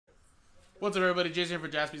What's up, everybody? Jason here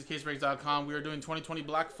for JaspysCaseBreaks.com. We are doing 2020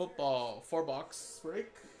 Black Football 4-box break.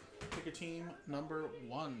 Pick your team number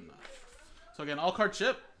 1. So again, all card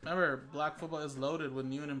chip. Remember, Black Football is loaded with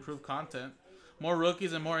new and improved content. More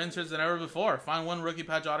rookies and more inserts than ever before. Find one rookie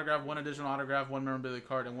patch autograph, one additional autograph, one memorabilia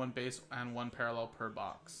card, and one base and one parallel per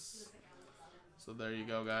box. So there you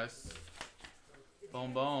go, guys.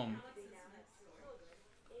 Boom, boom.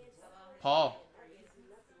 Paul.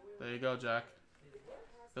 There you go, Jack.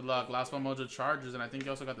 Good luck. Last one, Mojo Chargers, and I think you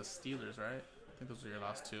also got the Steelers, right? I think those are your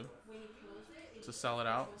last two. To sell it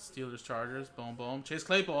out, Steelers, Chargers, boom, boom. Chase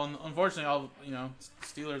Claypool, unfortunately,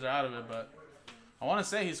 Steelers are out of it, but I want to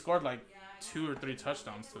say he scored like 2 or 3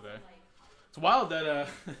 touchdowns today. It's wild that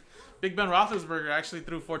Big Ben Roethlisberger actually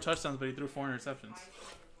threw 4 touchdowns, but he threw 4 interceptions.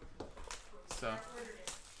 So,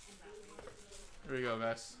 here we go,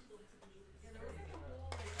 guys.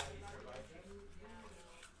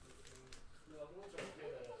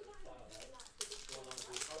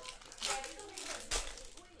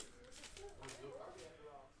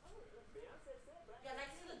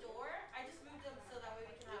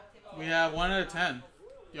 We have 1 out of 10.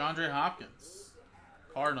 DeAndre Hopkins.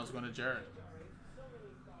 Cardinals going to Jared.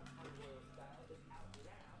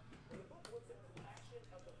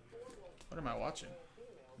 What am I watching?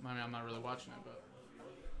 I mean, I'm not really watching it, but...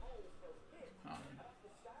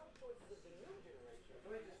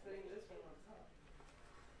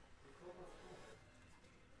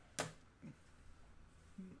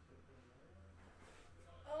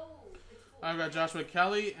 I've got Joshua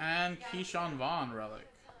Kelly and Keyshawn Vaughn relic.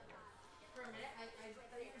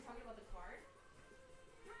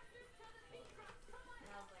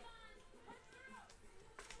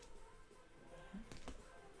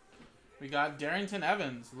 We got Darrington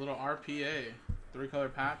Evans, a little RPA. 3-color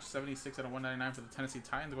patch, 76 out of 199 for the Tennessee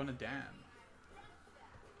Titans. Going to Dan.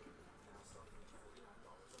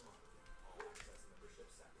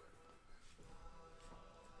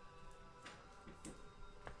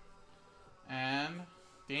 And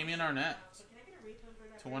Damian Arnett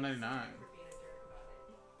to 199.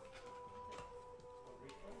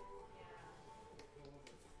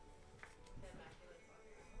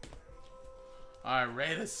 All right,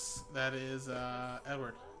 Raiders. That is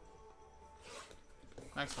Edward.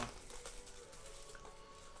 Next one.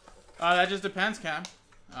 That just depends, Cam.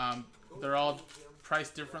 They're all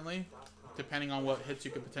priced differently, depending on what hits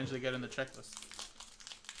you could potentially get in the checklist.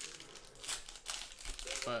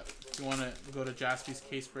 But if you want to go to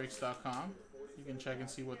JaspysCaseBreaks.com, you can check and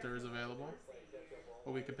see what there is available.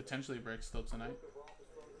 What we could potentially break still tonight.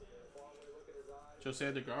 Jose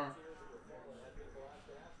DeGar.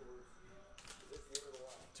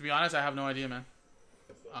 To be honest, I have no idea, man.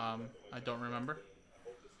 I don't remember.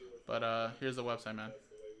 But here's the website, man.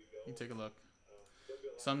 You take a look.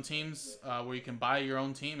 Some teams where you can buy your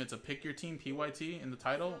own team. It's a pick your team, PYT, in the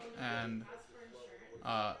title. And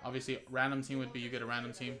obviously, random team would be you get a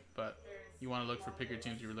random team. But you want to look for pick your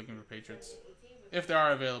teams if you're looking for Patriots. If they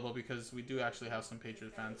are available, because we do actually have some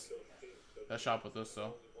Patriot fans that shop with us.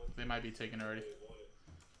 So they might be taken already.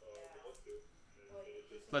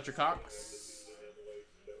 Fletcher Cox.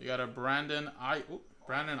 You got a Brandon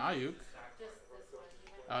Ayuk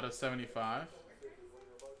out of 75.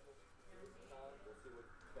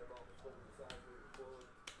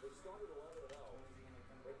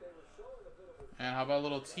 And how about a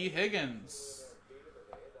little T. Higgins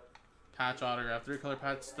patch autograph, 3-color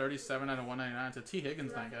patch, 37 out of 199. It's a T.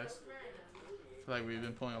 Higgins night, guys. I feel like we've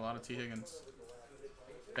been pulling a lot of T. Higgins.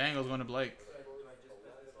 Bengals going to Blake.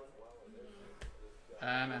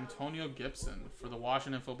 And Antonio Gibson for the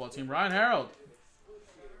Washington football team. Ryan Harold.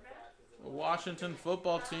 The Washington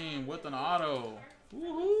football team with an auto.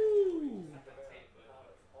 Woohoo!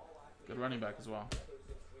 Good running back as well.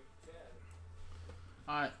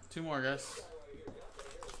 Alright, 2 more, guys.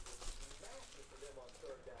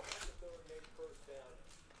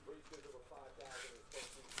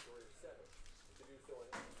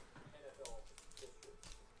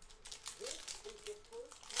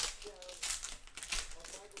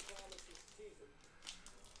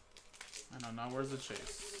 I know, now where's the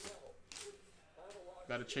chase?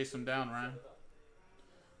 Gotta chase him down, Ryan.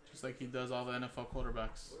 Just like he does all the NFL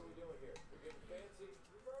quarterbacks.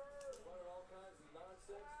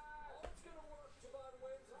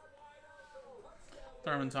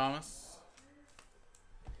 Thurman Thomas.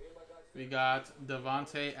 We got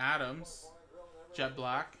Devontae Adams, jet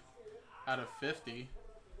black, out of 50.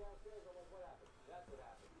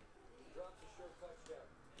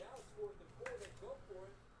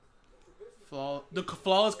 The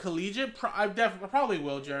flawless collegiate? I probably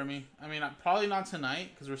will, Jeremy. I mean, probably not tonight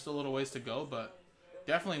because we're still a little ways to go, but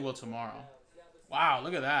definitely will tomorrow. Wow,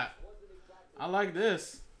 look at that. I like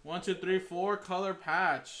this. 1, 2, 3, 4 color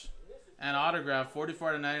patch and autograph.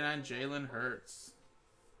 44/99. Jalen Hurts.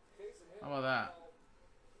 How about that?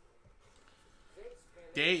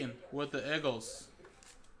 Dayton with the Eagles.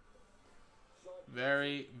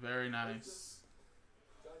 Very, very nice.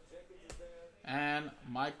 And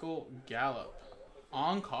Michael Gallup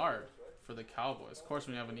on card for the Cowboys. Of course,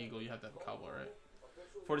 when you have an Eagle, you have to have a Cowboy, right?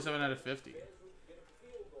 47/50.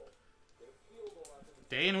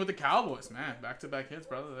 Dayton with the Cowboys, man. Back-to-back hits,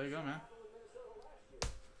 brother. There you go, man.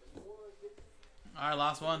 All right,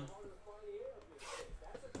 last one.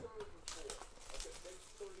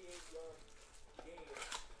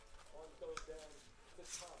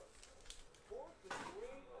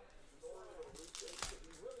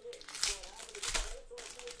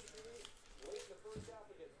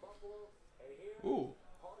 Ooh,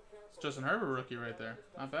 it's Justin Herbert rookie right there.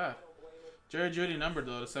 Not bad. Jerry Jeudy numbered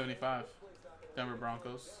though to 75. Denver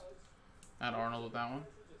Broncos. Add Arnold with that one.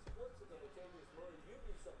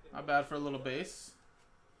 Not bad for a little base.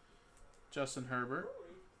 Justin Herbert.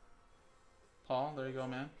 Paul, there you go,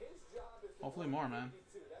 man. Hopefully more, man.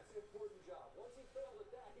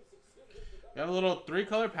 Got a little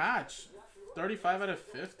 3-color patch.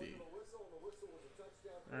 35/50.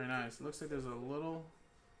 Very nice. Looks like there's a little...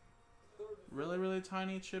 really, really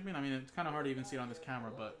tiny chipping. I mean, it's kind of hard to even see it on this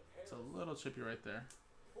camera, but it's a little chippy right there.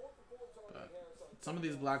 But some of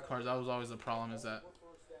these black cards, that was always the problem, is that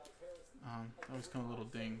they always come a little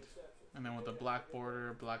dinged. And then with the black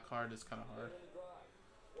border, black card, it's kind of hard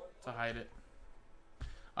to hide it.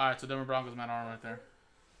 Alright, so Denver Broncos, Matt Arnold right there.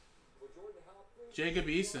 Jacob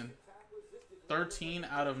Eason,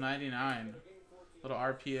 13/99. Little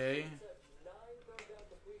RPA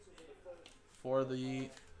for the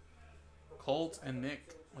Colt and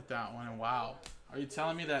Nick with that one. And wow, are you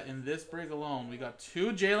telling me that in this break alone we got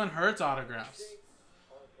 2 Jalen Hurts autographs?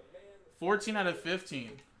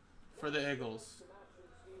 14/15 for the Eagles.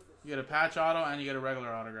 You get a patch auto and you get a regular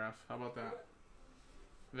autograph. How about that?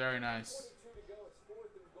 Very nice.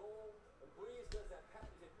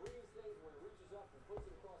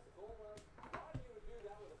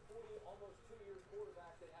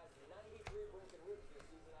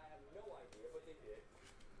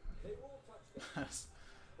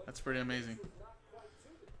 That's pretty amazing.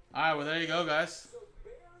 Alright, well there you go, guys.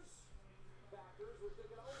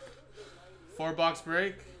 4-box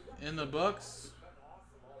break in the books.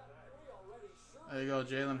 There you go,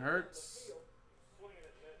 Jalen Hurts.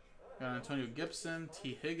 Got Antonio Gibson,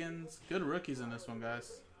 T. Higgins. Good rookies in this one,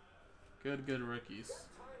 guys. Good rookies.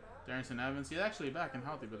 Darrington Evans. He's actually back and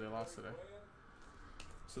healthy, but they lost today.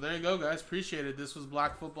 So there you go, guys. Appreciate it. This was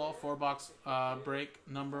Black Football 4-box break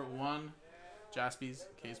number 1.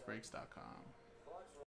 JaspysCaseBreaks.com.